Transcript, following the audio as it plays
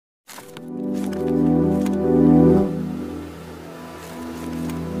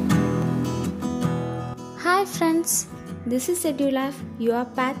Hi friends, this is EduLife, your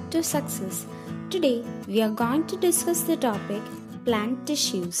path to success. Today we are going to discuss the topic plant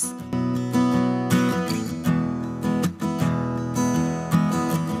tissues.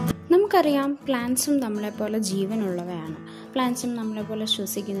 നമുക്കറിയാം പ്ലാന്റ്സും നമ്മളെപ്പോലെ ജീവനുള്ളവയാണ്. പ്ലാന്റ്സും നമ്മളെപ്പോലെ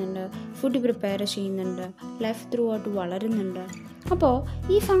ശ്വസിക്കുന്നുണ്ട്, food prepare ചെയ്യുന്നുണ്ട്, life through out വളരുന്നുണ്ട്. അപ്പോൾ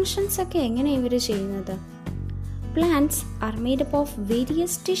ഈ functions ഒക്കെ എങ്ങനെ ഇവർ ചെയ്യുന്നത്? Plants are made up of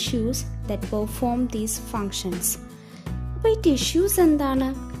various tissues that perform these functions. അപ്പോൾ ഈ tissues എന്താണ്?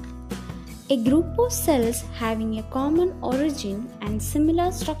 A group of cells having a common origin and similar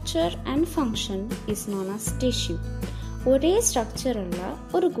structure and function is known as tissue. ഒരേ സ്ട്രക്ചറുള്ള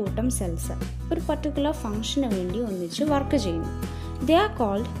ഒരു കൂട്ടം സെൽസ് ഒരു പർട്ടിക്കുലർ ഫംഗ്ഷന് വേണ്ടി ഒന്നിച്ച് വർക്ക് ചെയ്യുന്നു. They are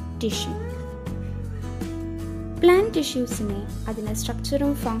called tissue. Plant ടിഷ്യൂസിനെ അതിൻ്റെ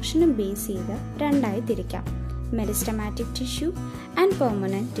സ്ട്രക്ചറും ഫംഗ്ഷനും ബേസ് ചെയ്ത് രണ്ടായി തിരിക്കാം: Meristematic tissue and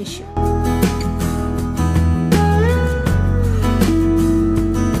permanent tissue.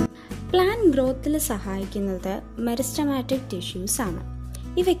 Plant ഗ്രോത്തിൽ സഹായിക്കുന്നത് മെറിസ്റ്റമാറ്റിക് ടിഷ്യൂസ് ആണ്.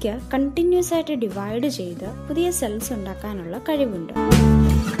 ഇവയ്ക്ക് കണ്ടിന്യൂസ് ആയിട്ട് ഡിവൈഡ് ചെയ്ത് പുതിയ സെൽസ് ഉണ്ടാക്കാനുള്ള കഴിവുണ്ട്.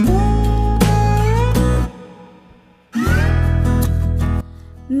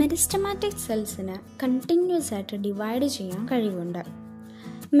 മെറിസ്റ്റമാറ്റിക് സെൽസിന് കണ്ടിന്യൂസ് ആയിട്ട് ഡിവൈഡ് ചെയ്യാൻ കഴിവുണ്ട്.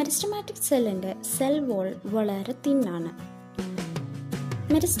 മെറിസ്റ്റമാറ്റിക് സെല്ലിൻ്റെ സെൽ വോൾ വളരെ തിന്നാണ്.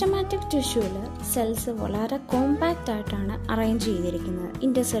 മെറിസ്റ്റമാറ്റിക് ടിഷ്യൂവിൽ സെൽസ് വളരെ കോമ്പാക്റ്റ് ആയിട്ടാണ് അറേഞ്ച് ചെയ്തിരിക്കുന്നത്.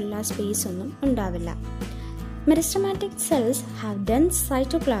 ഇൻ്റർസെല്ലുലാർ സ്പേസ് ഒന്നും ഉണ്ടാവില്ല. Meristematic cells have dense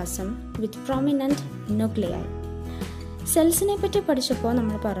cytoplasm with prominent nuclei. സെൽസിനെ പറ്റി പഠിച്ചപ്പോൾ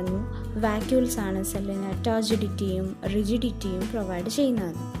നമ്മൾ പറഞ്ഞു വാക്യൂൾസ് ആണ് സെല്ലിന് ടർജിഡിറ്റിയും റിജിഡിറ്റിയും പ്രൊവൈഡ്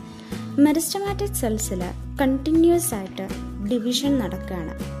ചെയ്യുന്നത്. മെറിസ്റ്റമാറ്റിക് സെൽസിൽ കണ്ടിന്യൂസ് ആയിട്ട് ഡിവിഷൻ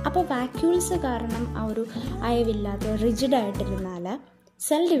നടക്കുകയാണ്. അപ്പോൾ വാക്യൂൾസ് കാരണം ആ ഒരു അയവില്ലാത്ത റിജിഡായിട്ടിരുന്നാൽ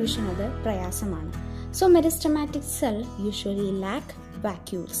സെൽ ഡിവിഷൻ അത് പ്രയാസമാണ്. So meristematic cell usually lakh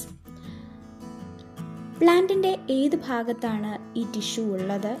vacuoles. പ്ലാന്റിൻ്റെ ഏത് ഭാഗത്താണ് ഈ ടിഷ്യൂ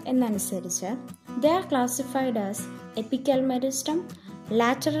ഉള്ളത് എന്നനുസരിച്ച് they are classified as epical meristem,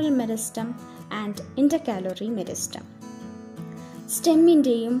 lateral meristem and ഇന്റർകാലറി meristem.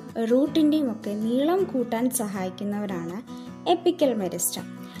 സ്റ്റെമ്മിൻ്റെയും റൂട്ടിൻ്റെയും ഒക്കെ നീളം കൂട്ടാൻ സഹായിക്കുന്നവരാണ് epical meristem.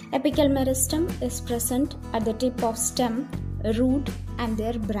 Epical meristem is present at the tip of stem, root and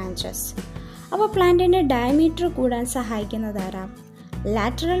their branches. അപ്പോൾ പ്ലാന്റിൻ്റെ ഡയമീറ്റർ കൂടാൻ സഹായിക്കുന്നതാരാ?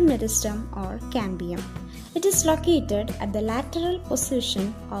 Lateral meristem or cambium. It is located at the lateral position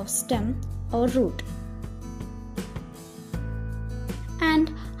of stem or root. And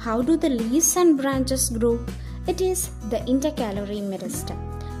how do the leaves and branches grow? It is the intercalary meristem.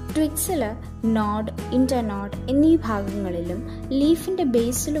 ട്വിഗ്സിൽ node, ഇന്റർനോഡ് എന്നീ ഭാഗങ്ങളിലും ലീഫിൻ്റെ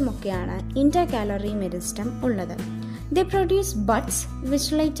ബേസിലുമൊക്കെയാണ് ഇന്റർകാലറി meristem ഉള്ളത്. They produce buds which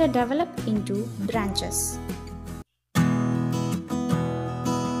later develop into branches.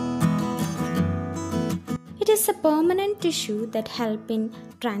 It is a permanent tissue that help in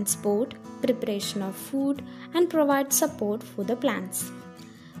transport, preparation of food and provide support for the plants.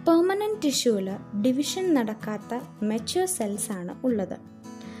 Permanent ടിഷ്യൂവിൽ division നടക്കാത്ത mature cells ആണ് ഉള്ളത്.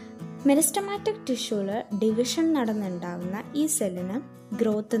 Meristematic ടിഷ്യൂവിൽ division നടന്നുണ്ടാകുന്ന ഈ സെല്ലിന്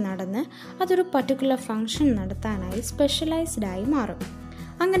growth നടന്ന് അതൊരു particular function നടത്താനായി സ്പെഷ്യലൈസ്ഡായി മാറും.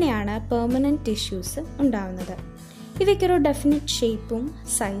 അങ്ങനെയാണ് permanent tissues ഉണ്ടാകുന്നത്. ഇവയ്ക്കൊരു ഡെഫിനിറ്റ് ഷേപ്പും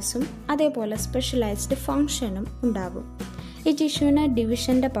സൈസും അതേപോലെ സ്പെഷ്യലൈസ്ഡ് ഫങ്ഷനും ഉണ്ടാകും. ഈ ടിഷ്യൂവിന്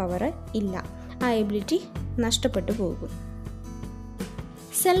ഡിവിഷൻ്റെ പവർ ഇല്ല, ആ എബിലിറ്റി നഷ്ടപ്പെട്ടു പോകും.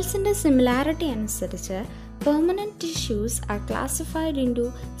 സെൽസിൻ്റെ സിമിലാരിറ്റി അനുസരിച്ച് permanent tissues R classified into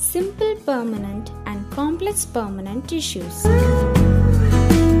simple permanent and complex permanent tissues.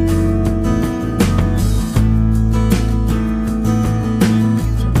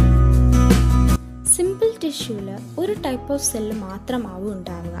 Simple ടിഷ്യൂവിൽ ഒരു ടൈപ്പ് ഓഫ് സെല്ല് മാത്രമാവും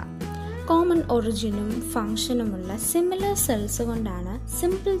ഉണ്ടാവുക. കോമൺ ഒറിജിനും ഫങ്ഷനുമുള്ള സിമിലർ സെൽസ് കൊണ്ടാണ്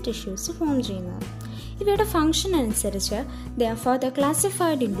സിമ്പിൾ ടിഷ്യൂസ് ഫോം ചെയ്യുന്നത്. ഇവയുടെ ഫംഗ്ഷൻ അനുസരിച്ച് they are further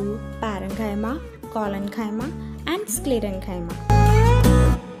classified into parenchyma, collenchyma and sclerenchyma.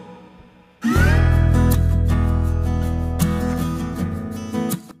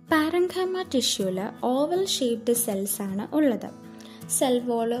 പാരൻഖൈമ ടിഷ്യൂവിൽ oval shaped cells ആണ് ഉള്ളത്. Cell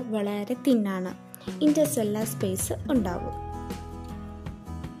wall വളരെ തിന്നാണ്, ഇന്റർസെല്ലുലാർ സ്പേസ് ഉണ്ടാവും.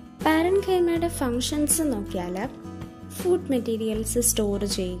 പാരൻഖൈമയുടെ ഫങ്ഷൻസ് നോക്കിയാൽ ഫുഡ് മെറ്റീരിയൽസ് സ്റ്റോർ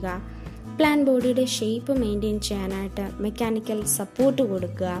ചെയ്യുക, പ്ലാന്റ് ബോഡിയുടെ ഷേപ്പ് മെയിൻറ്റെയിൻ ചെയ്യാനായിട്ട് മെക്കാനിക്കൽ സപ്പോർട്ട്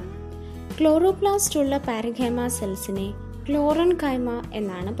കൊടുക്കുക. ക്ലോറോപ്ലാസ്റ്റ് ഉള്ള പാരൻഖൈമ സെൽസിനെ ക്ലോറൻഖൈമ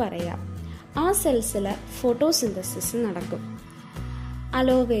എന്നാണ് പറയുക. ആ സെൽസിൽ ഫോട്ടോസിന്തസിസ് നടക്കും.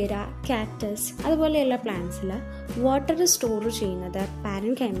 അലോവേര, കാക്ടസ് അതുപോലെയുള്ള പ്ലാന്റ്സിൽ വാട്ടർ സ്റ്റോർ ചെയ്യുന്നത്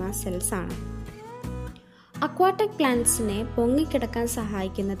പാരൻഖൈമ സെൽസ് ആണ്. അക്വാട്ടിക് പ്ലാന്റ്സിനെ പൊങ്ങിക്കിടക്കാൻ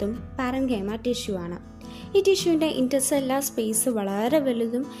സഹായിക്കുന്നതും പാരൻകൈമ ടിഷ്യൂ ആണ്. ഈ ടിഷ്യൂവിൻ്റെ ഇന്റർസെല്ലുലാർ സ്പേസ് വളരെ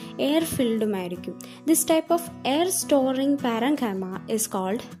വലുതും air ഫിൽഡുമായിരിക്കും. This type of air storing parenchyma is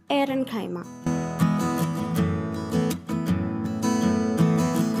called എയറൻകൈമ.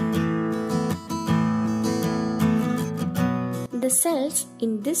 The cells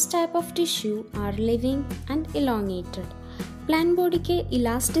in this type of tissue are living and elongated. Plant ബോഡിക്ക്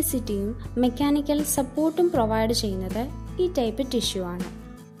ഇലാസ്റ്റിസിറ്റിയും mechanical സപ്പോർട്ടും provide ചെയ്യുന്നത് ഈ ടൈപ്പ് ടിഷ്യൂ ആണ്.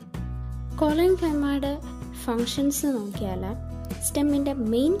 കോളൻകൈമയുടെ ഫങ്ഷൻസ് നോക്കിയാൽ സ്റ്റെമ്മിൻ്റെ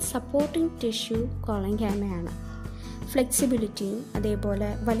മെയിൻ സപ്പോർട്ടിംഗ് ടിഷ്യൂ കോളൻകൈമയാണ്. ഫ്ലെക്സിബിലിറ്റിയും അതേപോലെ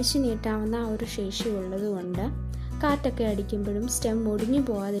വലിച്ചു നീട്ടാവുന്ന ഒരു ശേഷി ഉള്ളതുകൊണ്ട് കാറ്റൊക്കെ അടിക്കുമ്പോഴും സ്റ്റെം ഒടിഞ്ഞു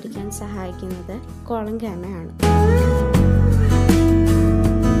പോകാതിരിക്കാൻ സഹായിക്കുന്നത് കോളൻകൈമയാണ്.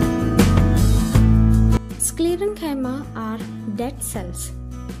 സ്ക്ലീറൻകൈമ ആർ ഡെഡ് സെൽസ്.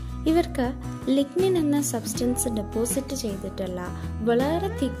 ഇവർക്ക് ലിഗ്നിൻ എന്ന സബ്സ്റ്റൻസ് ഡെപ്പോസിറ്റ് ചെയ്തിട്ടുള്ള വളരെ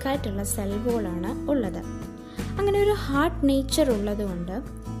തിക്കായിട്ടുള്ള സെൽ വോളാണ് ഉള്ളത്. അങ്ങനെ ഒരു ഹാർഡ് നേച്ചർ ഉള്ളതുകൊണ്ട്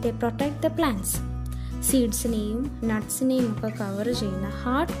ദേ പ്രൊട്ടക്ട് ദ പ്ലാന്റ്സ്. സീഡ്സിനെയും നട്ട്സിനെയും ഒക്കെ കവർ ചെയ്യുന്ന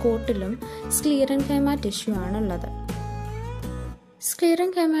ഹാർഡ് കോട്ടിലും സ്ക്ലീറൻകൈമ ടിഷ്യൂ ആണുള്ളത്.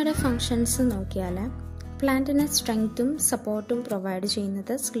 സ്ക്ലീറൻകൈമയുടെ ഫങ്ഷൻസ് നോക്കിയാൽ പ്ലാന്റിന് സ്ട്രെങ്ത്തും സപ്പോർട്ടും പ്രൊവൈഡ്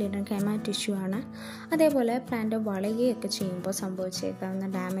ചെയ്യുന്നത് സ്ക്ലീറൻകൈമ ടിഷ്യൂ ആണ്. അതേപോലെ പ്ലാന്റ് വളയുകയൊക്കെ ചെയ്യുമ്പോൾ സംഭവിച്ചേക്കാവുന്ന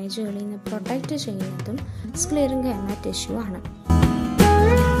ഡാമേജുകളിൽ നിന്ന് പ്രൊട്ടക്റ്റ് ചെയ്യുന്നതും സ്ക്ലീറൻകൈമ ടിഷ്യൂ ആണ്.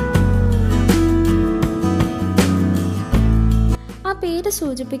 ആ പേര്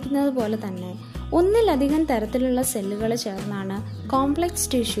സൂചിപ്പിക്കുന്നത് പോലെ തന്നെ ഒന്നിലധികം തരത്തിലുള്ള സെല്ലുകൾ ചേർന്നാണ് കോംപ്ലക്സ്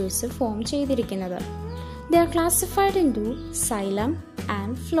ടിഷ്യൂസ് ഫോം ചെയ്തിരിക്കുന്നത്. They are classified into xylem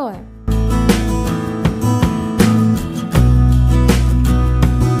and phloem.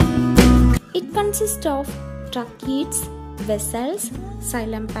 It consists of tracheids, vessels,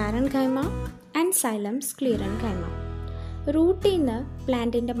 xylem parenchyma and xylem sclerenchyma. റൂട്ടിൽ നിന്ന്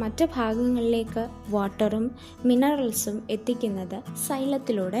പ്ലാന്റിൻ്റെ മറ്റ് ഭാഗങ്ങളിലേക്ക് വാട്ടറും മിനറൽസും എത്തിക്കുന്നത്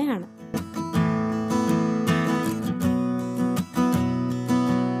സൈലത്തിലൂടെയാണ്.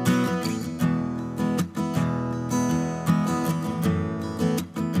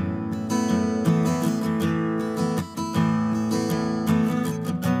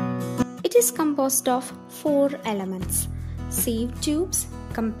 It is composed of 4 elements: sieve tubes,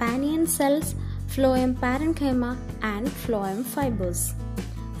 companion cells, phloem parenchyma and phloem fibers.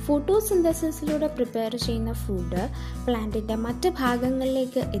 ഫോട്ടോസിന്തസിസിലൂടെ prepare ചെയ്യുന്ന food പ്ലാന്റിൻ്റെ മറ്റ്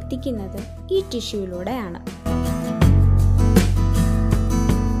ഭാഗങ്ങളിലേക്ക് എത്തിക്കുന്നത് ഈ ടിഷ്യൂയിലൂടെയാണ്.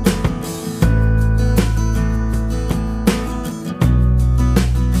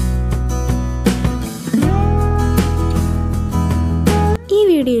 ഈ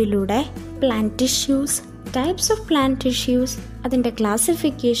വീഡിയോയിലൂടെ plant tissues, types of plant tissues, അതിൻ്റെ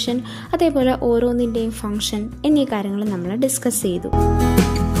ക്ലാസിഫിക്കേഷൻ, അതേപോലെ ഓരോന്നിൻ്റെയും ഫങ്ഷൻ എന്നീ കാര്യങ്ങൾ നമ്മൾ ഡിസ്കസ് ചെയ്തു.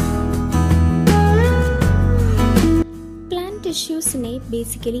 പ്ലാന്റ് ടിഷ്യൂസിനെ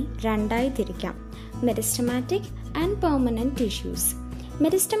ബേസിക്കലി രണ്ടായി തിരിക്കാം: meristematic and permanent tissues.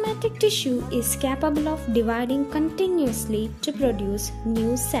 Meristematic tissue is capable of dividing continuously to produce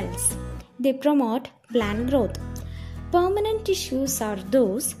new cells. They promote plant growth. Permanent tissues are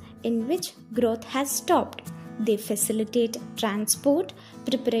those in which growth has stopped. They facilitate transport,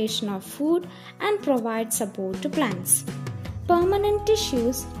 preparation of food, and provide support to plants. Permanent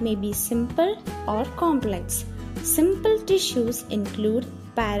tissues may be simple or complex. Simple tissues include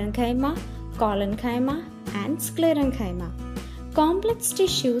parenchyma, collenchyma, and sclerenchyma. Complex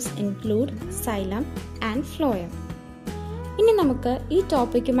tissues include xylem and phloem. ഇനി നമുക്ക് ഈ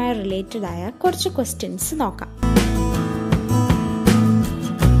ടോപ്പിക്കുമായി related ആയ കുറച്ച് questions നോക്കാം.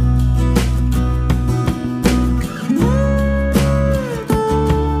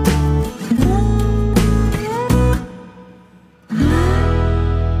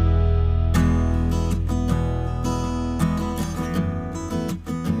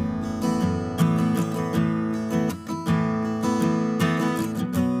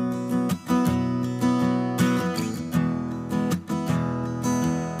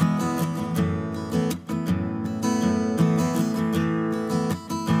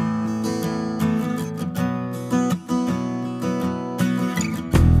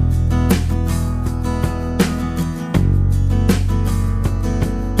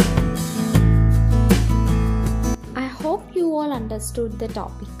 Understood the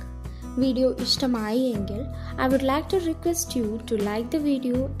topic. Video ishtamai engil, I would like to request you to like the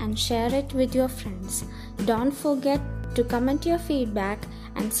video and share it with your friends. Don't forget to comment your feedback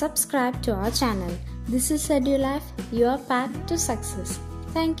and subscribe to our channel. This is EduLife, your path to success.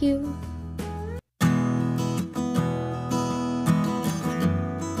 Thank you.